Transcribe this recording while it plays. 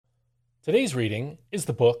Today's reading is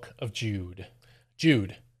the book of Jude.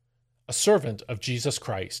 Jude, a servant of Jesus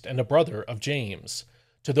Christ and a brother of James,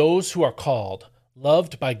 to those who are called,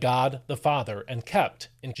 loved by God the Father, and kept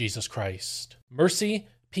in Jesus Christ. Mercy,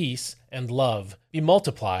 peace, and love be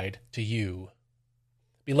multiplied to you.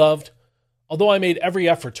 Beloved, although I made every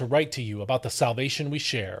effort to write to you about the salvation we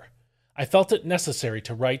share, I felt it necessary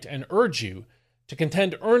to write and urge you to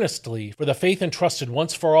contend earnestly for the faith entrusted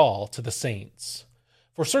once for all to the saints.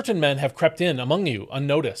 For certain men have crept in among you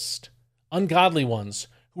unnoticed, ungodly ones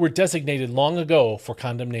who were designated long ago for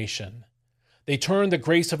condemnation. They turn the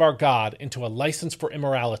grace of our God into a license for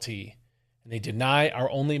immorality, and they deny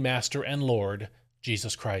our only Master and Lord,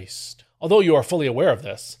 Jesus Christ. Although you are fully aware of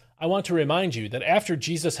this, I want to remind you that after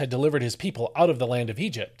Jesus had delivered his people out of the land of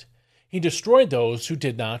Egypt, he destroyed those who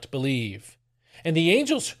did not believe. And the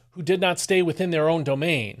angels who did not stay within their own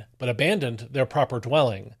domain, but abandoned their proper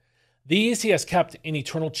dwelling, these he has kept in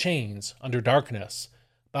eternal chains under darkness,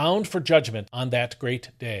 bound for judgment on that great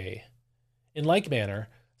day. In like manner,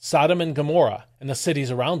 Sodom and Gomorrah and the cities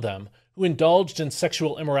around them, who indulged in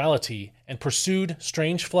sexual immorality and pursued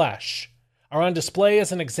strange flesh, are on display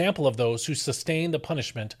as an example of those who sustain the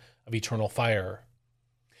punishment of eternal fire.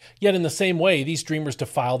 Yet in the same way, these dreamers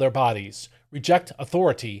defile their bodies, reject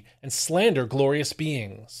authority, and slander glorious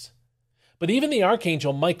beings. But even the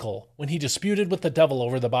archangel Michael, when he disputed with the devil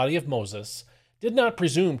over the body of Moses, did not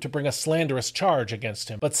presume to bring a slanderous charge against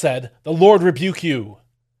him, but said, "The Lord rebuke you."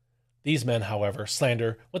 These men, however,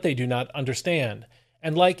 slander what they do not understand,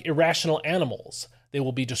 and like irrational animals, they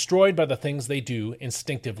will be destroyed by the things they do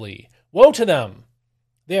instinctively. Woe to them!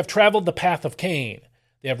 They have traveled the path of Cain.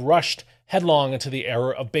 They have rushed headlong into the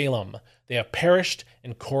error of Balaam. They have perished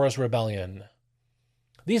in Korah's rebellion.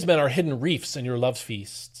 These men are hidden reefs in your love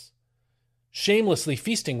feasts, shamelessly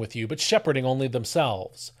feasting with you, but shepherding only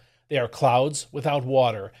themselves. They are clouds without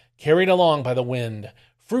water, carried along by the wind,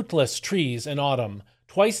 fruitless trees in autumn,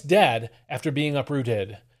 twice dead after being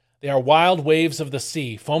uprooted. They are wild waves of the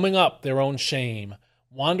sea, foaming up their own shame,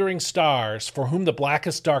 wandering stars for whom the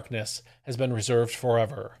blackest darkness has been reserved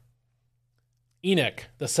forever. Enoch,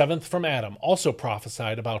 the seventh from Adam, also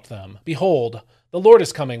prophesied about them. Behold, the Lord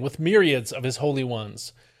is coming with myriads of his holy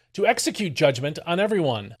ones, to execute judgment on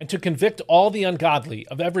everyone, and to convict all the ungodly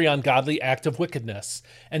of every ungodly act of wickedness,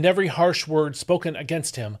 and every harsh word spoken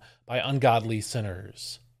against him by ungodly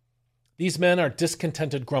sinners. These men are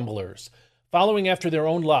discontented grumblers, following after their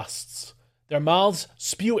own lusts. Their mouths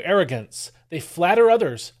spew arrogance. They flatter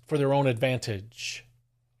others for their own advantage.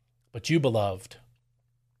 But you, beloved,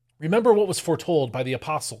 remember what was foretold by the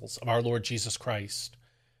apostles of our Lord Jesus Christ,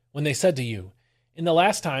 when they said to you, "In the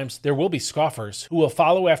last times there will be scoffers who will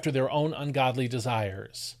follow after their own ungodly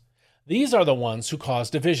desires. These are the ones who cause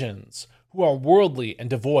divisions, who are worldly and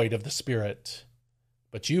devoid of the Spirit.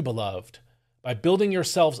 But you, beloved, by building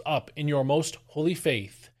yourselves up in your most holy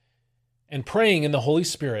faith and praying in the Holy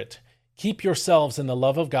Spirit, keep yourselves in the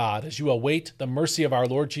love of God as you await the mercy of our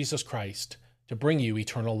Lord Jesus Christ to bring you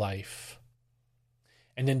eternal life.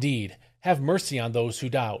 And indeed, have mercy on those who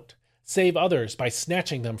doubt. Save others by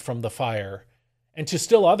snatching them from the fire. And to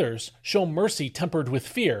still others, show mercy tempered with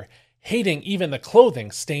fear, hating even the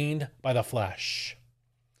clothing stained by the flesh.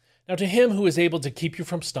 Now to him who is able to keep you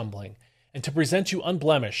from stumbling, and to present you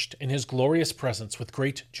unblemished in his glorious presence with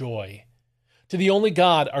great joy, to the only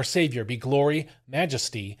God, our Savior, be glory,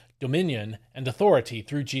 majesty, dominion, and authority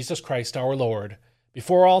through Jesus Christ our Lord,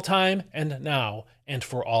 before all time, and now, and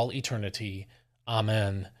for all eternity.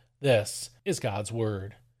 Amen. This is God's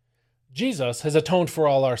Word. Jesus has atoned for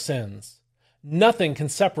all our sins. Nothing can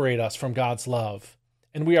separate us from God's love,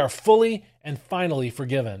 and we are fully and finally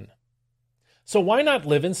forgiven. So why not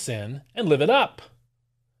live in sin and live it up?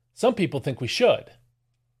 Some people think we should.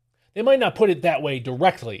 They might not put it that way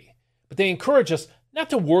directly, but they encourage us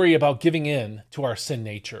not to worry about giving in to our sin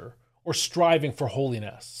nature or striving for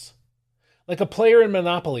holiness. Like a player in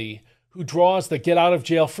Monopoly who draws the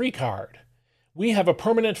get-out-of-jail-free card. We have a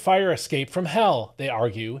permanent fire escape from hell, they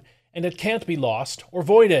argue, and it can't be lost or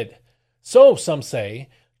voided. So, some say,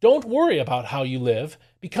 don't worry about how you live,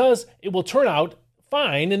 because it will turn out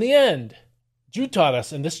fine in the end. Jude taught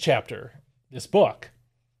us in this chapter, this book,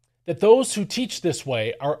 that those who teach this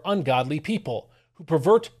way are ungodly people, who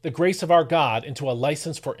pervert the grace of our God into a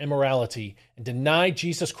license for immorality and deny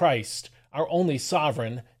Jesus Christ, our only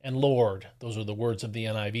sovereign and Lord. Those are the words of the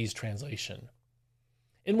NIV's translation.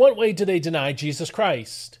 In what way do they deny Jesus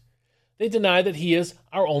Christ? They deny that he is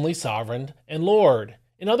our only sovereign and Lord.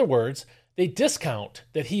 In other words, they discount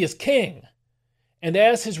that he is king. And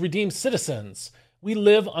as his redeemed citizens, we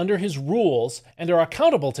live under his rules and are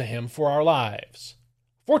accountable to him for our lives.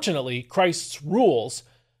 Fortunately, Christ's rules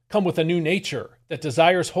come with a new nature that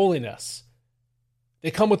desires holiness.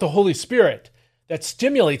 They come with the Holy Spirit that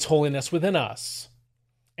stimulates holiness within us.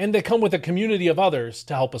 And they come with a community of others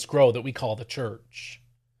to help us grow that we call the church.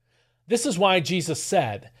 This is why Jesus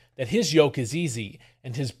said that his yoke is easy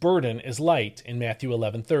and his burden is light in Matthew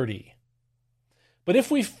 11:30. But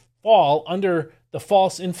if we fall under the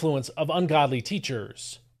false influence of ungodly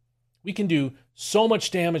teachers, we can do so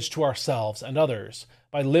much damage to ourselves and others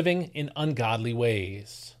by living in ungodly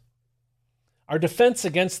ways. Our defense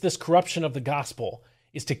against this corruption of the gospel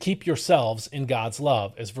is to keep yourselves in God's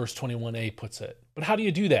love, as verse 21a puts it. But how do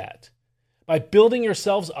you do that? By building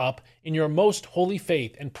yourselves up in your most holy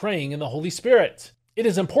faith and praying in the Holy Spirit. It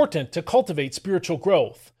is important to cultivate spiritual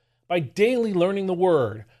growth by daily learning the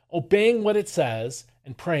Word, obeying what it says,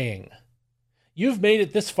 and praying. You've made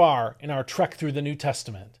it this far in our trek through the New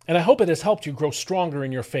Testament, and I hope it has helped you grow stronger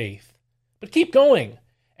in your faith. But keep going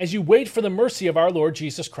as you wait for the mercy of our Lord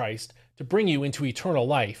Jesus Christ to bring you into eternal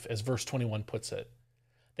life, as verse 21 puts it.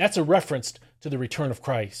 That's a reference to the return of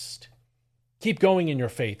Christ. Keep going in your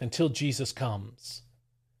faith until Jesus comes.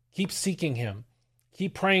 Keep seeking him.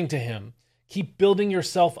 Keep praying to him. Keep building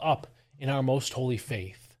yourself up in our most holy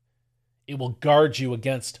faith. It will guard you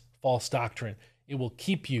against false doctrine. It will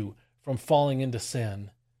keep you from falling into sin.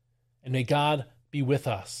 And may God be with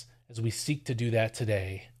us as we seek to do that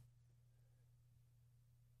today.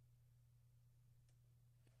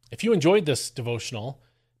 If you enjoyed this devotional,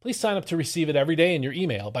 please sign up to receive it every day in your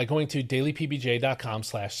email by going to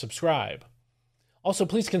dailypbj.com/subscribe. Also,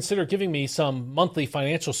 please consider giving me some monthly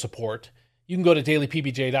financial support. You can go to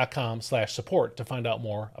dailypbj.com/support to find out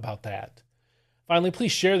more about that. Finally,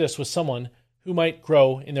 please share this with someone who might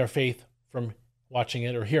grow in their faith from watching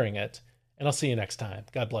it or hearing it. And I'll see you next time.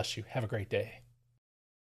 God bless you. Have a great day.